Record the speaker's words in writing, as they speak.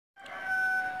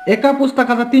एका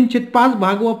पुस्तकाचा 3/5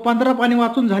 भाग व 15 पाने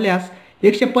वाचून झाल्यास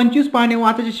 125 पाने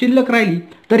वाचायची शिल्लक राहिली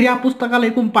तर या पुस्तकाला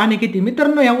एकूण पाने किती?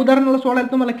 मित्रांनो, या उदाहरणाला सोडायला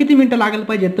तुम्हाला किती मिनिटं लागेल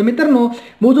पाहिजे? तर मित्रांनो,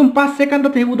 मोजून 5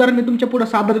 सेकंदात हे उदाहरण मी तुमच्या पुढे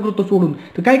सादर करतो सोडून.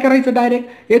 तर काय करायचं,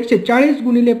 डायरेक्ट 140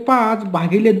 गुणिले 5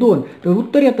 भागिले 2. तर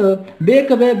उत्तर येतं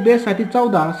बेक बे बे साठी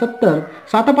 14 70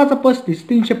 7 5 35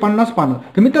 350 पानं.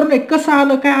 तर मित्रांनो, कसं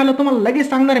आलं काय आलं तुम्हाला लगेच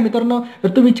सांगणार आहे मित्रांनो.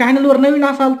 तर तुम्ही चॅनलवर नवीन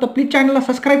असाल तर प्लीज चॅनलला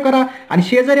सबस्क्राईब करा आणि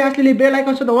शेजारी असलेली बेल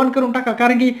आयकॉन सुद्धा ऑन करून टाका,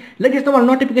 कारण की लगेच तुम्हाला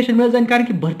नोटिफिकेशन मिळत जाईल. कारण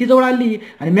की भरती जवळ आली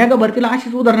आणि मेगा भरतीला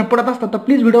अशीच उदाहरणं पडत असतात. तर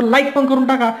प्लीज व्हिडिओ लाईक पण करून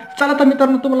टाका. चला तर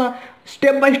मित्रांनो, तुम्हाला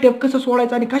स्टेप बाय स्टेप कसं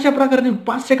सोडायचं आणि कशा प्रकारे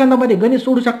 5 सेकंदामध्ये गणित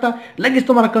सोडू शकता लगेच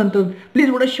तुम्हाला कळतं. प्लीज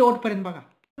व्हिडिओ शेवटपर्यंत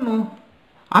बघा.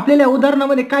 आपल्याला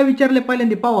उदाहरणामध्ये काय विचारले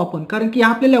पहिल्यांदा पाहू आपण, कारण की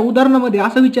आपल्याला उदाहरणामध्ये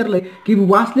असं विचारलंय की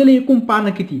वाचलेले एकूण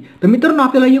पानं किती. तर मित्रांनो,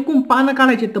 आपल्याला एकूण पानं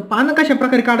काढायचे. तर पानं कशा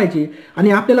प्रकारे काढायचे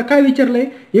आणि आपल्याला काय विचारलंय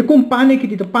एकूण पाने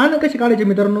किती. तर पानं कशी काढायचे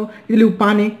मित्रांनो, इथे लिहू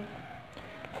पाने.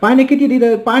 पाने किती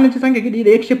तिथं, पाण्याची संख्या किती,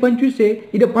 इथे 125 आहे,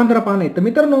 इथे 15 पानं आहेत. तर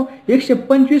मित्रांनो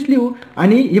 125 लिहू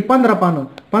आणि हे 15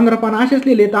 पानं असेच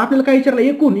लिहिले. तर आपल्याला काय विचारलं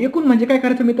एकूण म्हणजे काय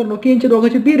करायचं मित्रांनो, की यांच्या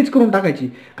दोघांची बेरीज करून टाकायची.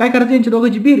 काय करायचं, यांच्या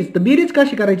दोघांची बेरीज. तर बेरीज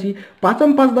कशी करायची, 5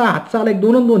 आणि 5 10 हात चाल 1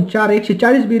 2 आणि 2 4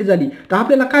 140 बेरीज झाली. तर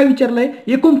आपल्याला काय विचारलंय,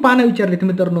 एकूण पानं विचारले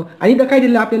मित्रांनो. आणि इथं काय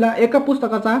दिलं आपल्याला, एका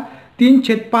पुस्तकाचा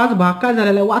 3/5 भाग काय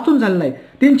झालेला आहे, वाचून झालेला आहे.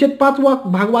 3/5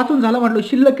 भाग वाचून झाला म्हटलं,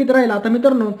 शिल्लक किती राहिला. आता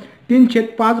मित्रांनो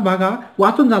 3/5 भाग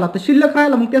वाचून झाला तर शिल्लक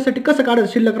राहिला. मग त्यासाठी कसं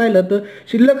काढायचं, शिल्लक राहिलं तर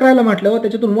शिल्लक राहिलं म्हटलं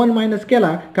त्याच्यातून 1 मायनस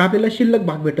केला का आपल्याला शिल्लक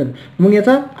भाग भेटेल. मग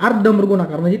याचा अर्धदंबर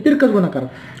गुणाकार म्हणजे तिरकस गुणाकार,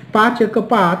 5 1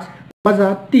 5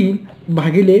 वजा 3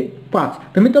 भागिले 5.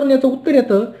 तर मित्रांनो याचं उत्तर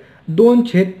येतं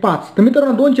 2/5. तर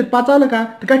मित्रांनो 2/5 आलं का,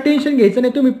 तर काय टेन्शन घ्यायचं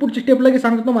नाही. तुम्ही पुढची स्टेप लगेच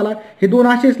सांगतो तुम्हाला. हे 2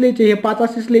 असेच लिहायचे, हे 5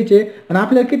 असेच लिहायचे. आणि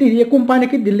आपल्याला किती एकूण पाने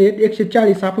किती दिले,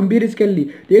 140. आपण बेरीज केली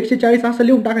 140 असं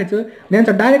लिहून टाकायचं.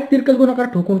 यांचा डायरेक्ट तिरकस गुणाकार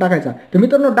ठोकून टाकायचा. तर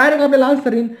मित्रांनो डायरेक्ट आपल्याला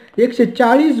आन्सर येईल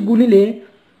 140 गुणिले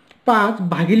 5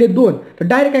 भागिले 2. तर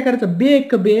डायरेक्ट काय करायचं,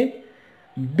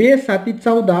 बे 7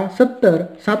 14 70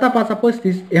 7 5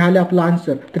 35 हे आले आपलं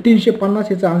आन्सर. तर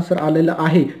 350 याचं आन्सर आलेलं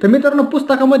आहे. तर मित्रांनो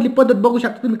पुस्तकामधली पद्धत बघू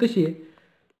शकता तुम्ही कशी आहे.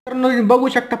 मित्रांनो बघू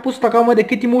शकता पुस्तकामध्ये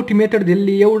किती मोठी मेथड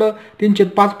दिलेली. एवढं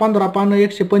 3/5 15 पानं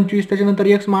 125, त्याच्यानंतर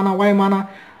एक्स माना वाय माना,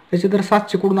 त्याच्यानंतर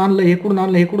 700 कुठून आणलं, हे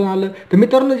कुठून आणलं. तर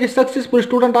मित्रांनो जे सक्सेसफुल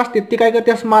स्टुडंट असतात ते काय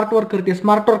करते, स्मार्ट वर्क करते.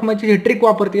 स्मार्ट वर्क म्हणजे हे ट्रिक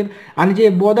वापरतात. आणि जे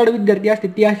बोधाड विद्यार्थी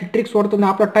असतात ते अशी ट्रिक्स वापरतात,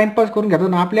 आपला टाइमपास करून घेतात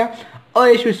आणि आपल्या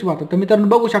अयशस्वी होतात. तर मित्रांनो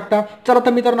बघू शकता. चला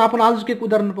तर मित्रांनो आपण आज एक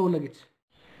उदाहरण पाहू लगेच.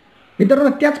 मित्रांनो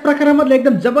त्याच प्रकारामधलं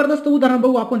एकदम जबरदस्त उदाहरण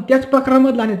बघू आपण, त्याच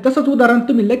प्रकारामधलं. आणि तसंच उदाहरण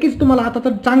तुम्ही लगेच तुम्हाला आता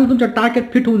तर चांगलं तुमच्या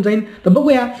टाक्यात फिट होऊन जाईल. तर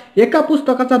बघूया, एका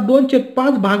पुस्तकाचा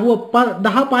 2/5 भाग व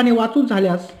 10 पाने वाचून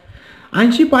झाल्यास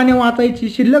 80 पाने वाचायची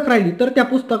शिल्लक राहिली तर त्या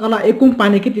पुस्तकाला एकूण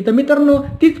पाने किती. तर मित्रांनो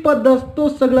तीच पद्धत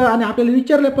तोच सगळं आणि आपल्याला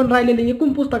विचारलं पण राहिलेले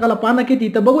एकूण पुस्तकाला पानं किती.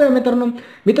 तर बघूया मित्रांनो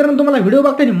तुम्हाला व्हिडिओ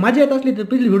बघताना मजा येत असली तर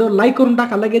प्लीज व्हिडिओ लाईक करून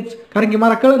टाका लगेच, कारण की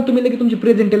मला कळलं तुम्ही लगेच तुमची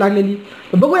प्रेझेंट लागलेली.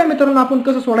 तर बघूया मित्रांनो आपण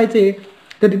कसं सोडायचंय.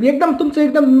 तर एकदम तुमचं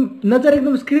एकदम नजर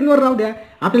एकदम स्क्रीनवर राहू द्या.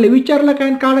 आपल्याला विचारलं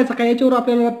काय काढायचं काय याच्यावर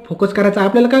आपल्याला फोकस करायचा.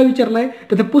 आपल्याला काय विचारलंय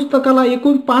तर त्या पुस्तकाला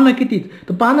एकूण पानं किती.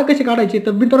 तर पानं कशी काढायची.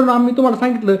 तर मित्रांनो आम्ही तुम्हाला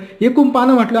सांगितलं एकूण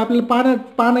पानं म्हटलं आपल्याला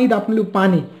पानं इथं आपण लिहू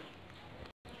पाने,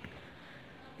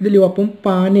 इथे लिहू आपण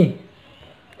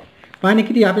पाने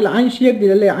किती आपल्याला 80 एक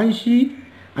दिलेलं आहे 80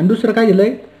 आणि दुसरं काय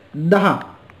दिलंय 10,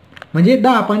 म्हणजे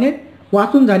 10 पाने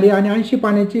वाचून झाली आणि 80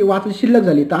 पाण्याची वाचायची शिल्लक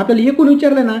झाली. तर आपल्याला एकूण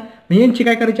विचारलं ना, यांची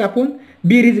काय करायची आपण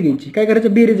बेरीज घ्यायची. काय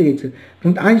करायचं, बेरीज घ्यायचं.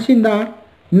 मग 80 10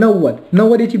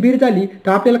 90 याची बेरीज झाली.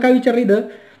 तर आपल्याला काय विचारलं इथं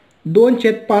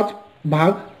 2/5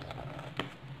 भाग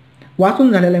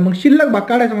वाचून झालेला आहे. मग शिल्लक भाग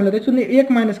काढायचा म्हणलं त्याच्यातून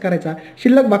 1 मायनस करायचा.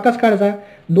 शिल्लक भाग कसा काढायचा,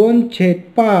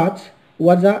 2/5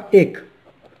 वजा 1.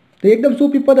 तर एकदम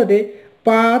सोपी पद्धत आहे.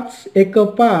 5 1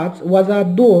 5 वजा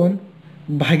 2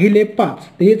 भागिले 5.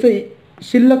 तर याचं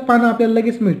शिल्लक पानं आपल्याला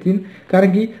लगेच मिळतील,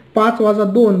 कारण की 5 वजा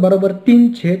 2 बरोबर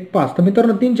 3/5. तर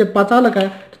मित्रांनो 3/5 आलं का,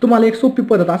 तर तुम्हाला एक सोपी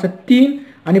पद्धत असं 3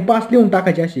 आणि 5 लिहून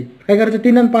टाकायची. अशी काय करायचं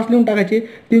 3 आणि 5 लिहून टाकायचे.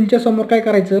 3च्या समोर काय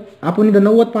करायचं, आपण इथं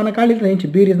 90 पानं काढलीच ना, यांची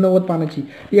बेरीज 90 पानाची,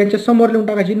 यांच्या समोर लिहून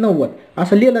टाकायची 90.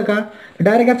 असं लिहिलं का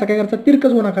डायरेक्ट याचा काय करायचा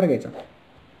तिरकस गुणाकार घ्यायचा.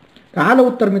 आलं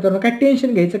उत्तर मित्रांनो, काय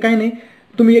टेन्शन घ्यायचं काय नाही.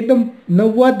 तुम्ही एकदम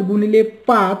 90 गुणिले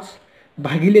 5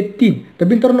 भागिले 3. तर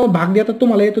मित्रांनो भाग देतात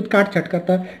तुम्हाला येतो काटछाट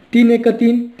करता. 3 1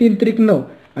 3 3 त्रिक 9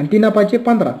 आणि 3 5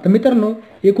 15. तर मित्रांनो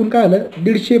एकूण काय आलं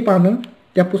 150 पानं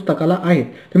त्या पुस्तकाला आहेत.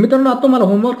 तर मित्रांनो आता तुम्हाला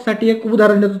होमवर्कसाठी एक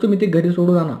उदाहरण देतो, तुम्ही ते घरी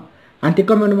सोडून आणा आणि ते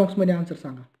कमेंट बॉक्समध्ये आन्सर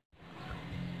सांगा.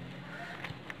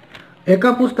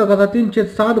 एका पुस्तकाचा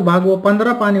 3/7 भाग व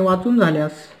 15 पाने वाचून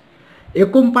झाल्यास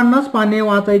 49 पाने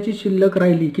वाचायची शिल्लक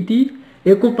राहिली किती,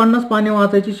 49 पाने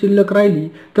वाचायची शिल्लक राहिली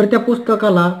तर त्या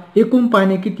पुस्तकाला एकूण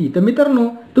पाने किती? तर मित्रांनो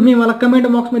तुम्ही मला कमेंट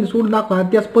बॉक्समध्ये सोडून दाखवा,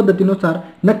 त्याच पद्धतीनुसार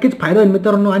नक्कीच फायदा होईल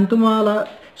मित्रांनो. आणि तुम्हाला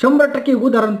 100%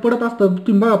 उदाहरण पडत असतं.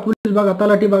 तुम्ही बघा, पोलीस बघा,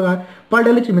 तलाठी बघा,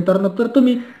 पाडलेचे मित्रांनो. तर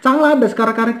तुम्ही चांगला अभ्यास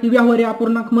करा, कारण की व्यवहारी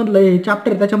अपूर्णांकमधलं हे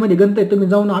चॅप्टर त्याच्यामध्ये गणित आहे. तुम्ही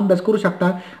जाऊन अभ्यास करू शकता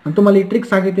आणि तुम्हाला ही ट्रिक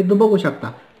सांगितली तर बघू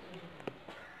शकता.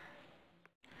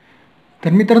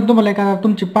 तर मित्रांनो तुम्हाला एका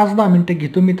तुमची 5-10 मिनिटं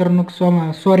घेतो मित्रांनो.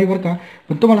 सॉरी बरं का,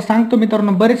 पण तुम्हाला सांगतो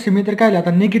मित्रांनो, बरेचसे मित्र काय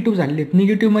आता निगेटिव्ह झालेले आहेत.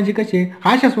 निगेटिव्ह म्हणजे कसे,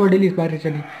 आशा सोडलेली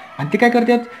बाहेरच्याने, आणि ते काय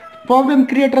करतात, प्रॉब्लेम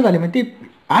क्रिएटर झाले. म्हणजे ते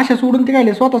आशा सोडून ते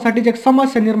काय स्वतःसाठीच एक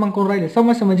समस्या निर्माण करून राहिले.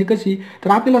 समस्या म्हणजे कशी, तर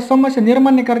आपल्याला समस्या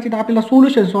निर्माण नाही करायची, तर आपल्याला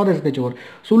सोल्युशन शोधायचं त्याच्यावर.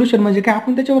 सोल्युशन म्हणजे काय,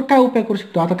 आपण त्याच्यावर काय उपाय करू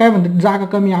शकतो. आता काय म्हणतात, जागा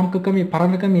कमी, आमकं कमी,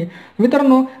 फरानं कमी आहे.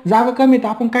 मित्रांनो जागा कमी तर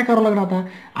आपण काय करावं लागणार, आता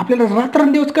आपल्याला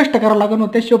रात्रंदिवस कष्ट करावं लागणार,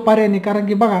 त्याशिवाय पर्याय नाही. कारण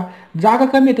की बघा, जागा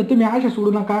कमी आहे तर तुम्ही आशा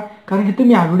सोडू नका, कारण की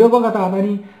तुम्ही हा व्हिडिओ बघत आहात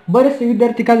आणि बरेचसे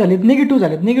विद्यार्थी काय झालेत, निगेटिव्ह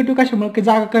झालेत. निगेटिव्ह कशामुळे, की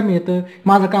जागा कमी येतं,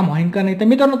 माझं काम होईन का नाही. तर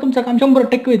मित्रांनो तुमचं काम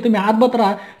 100% होईल. तुम्ही आतबत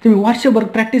राहा, तुम्ही वर्षभर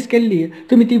प्रॅक्टिस केली आहे,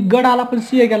 तुम्ही ती गड आला पण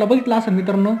सीए गेला बघितला असेल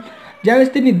मित्रांनो.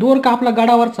 ज्यावेळेस त्यांनी दोर कापला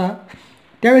गडावरचा,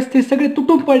 त्यावेळेस ते सगळे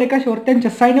तुटून पडले. कशावर, त्यांच्या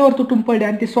सायन्यावर तुटून पडले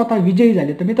आणि ते स्वतः विजयी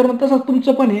झाले. तर मित्रांनो तसंच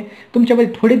तुमचं पण आहे.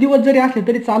 तुमच्यामध्ये थोडे दिवस जरी असले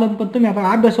तरी चालन, पण तुम्ही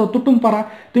आता अभ्यासावर तुटून पडा.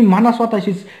 तुम्ही म्हणा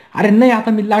स्वतःशीच, अरे नाही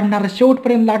आता मी लाडणार,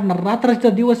 शेवटपर्यंत लाडणार. रात्रीचा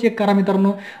दिवस एक करा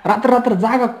मित्रांनो, रात्र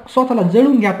जागा स्वतःला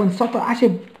जळून घ्या, पण स्वतः असे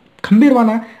खंबीर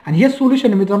बना. आणि हे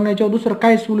सोल्युशन मित्रांनो, याच्यावर दुसरं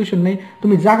काही सोल्युशन नाही.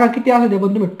 तुम्ही जागा किती असू द्या,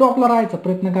 पण तुम्ही टॉपला राहायचा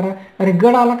प्रयत्न करा. अरे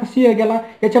गड आला का सीए गेला,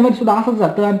 याच्यामध्ये सुद्धा असंच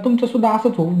जातं आणि तुमचं सुद्धा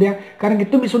असंच होऊ द्या, कारण की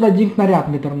तुम्ही सुद्धा जिंकणारे आहात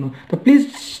मित्रांनो. तर प्लीज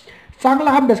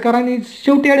चांगला अभ्यास करा. आणि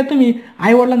शेवटी अडे तुम्ही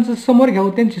आईवडिलांचं समोर घ्यावं,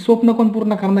 त्यांची स्वप्न कोण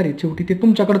पूर्ण करणार आहेत. शेवटी ते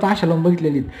तुमच्याकडे आशा लावून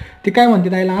बघितलेली. ते काय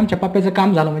म्हणते, आईला आमच्या पप्प्याचं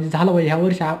काम झालं म्हणजे झालं बाई, ह्या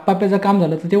वर्षी पप्प्याचं काम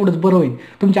झालं तर तेवढंच बरं होईल.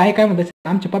 तुमच्या आई काय म्हणतात,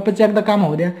 आमच्या पप्प्याचं एकदा काम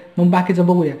होऊ द्या, मग बाकीचं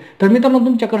बघूया. तर मित्रांनो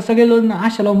तुमच्याकडे सगळे लोक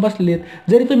आशा लावून बसलेले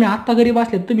आहेत. जरी तुम्ही आत्ता घरी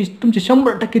बसलेत, तुम्ही तुमचे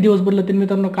 100% दिवस बदलतील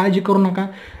मित्रांनो. काळजी करू नका,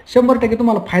 100%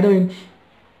 तुम्हाला फायदा होईल.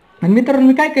 आणि मित्रांनो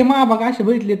मी काय महाभाग असे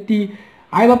बघितले, ती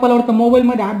आईबापाला वाटतं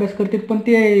मोबाईलमध्ये अभ्यास करतात, पण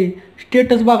ते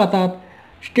स्टेटस बघतात.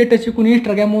 स्टेटस शिकून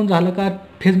इंस्टाग्रामवरून झालं का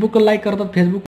फेसबुकला लाईक करतात, फेसबुक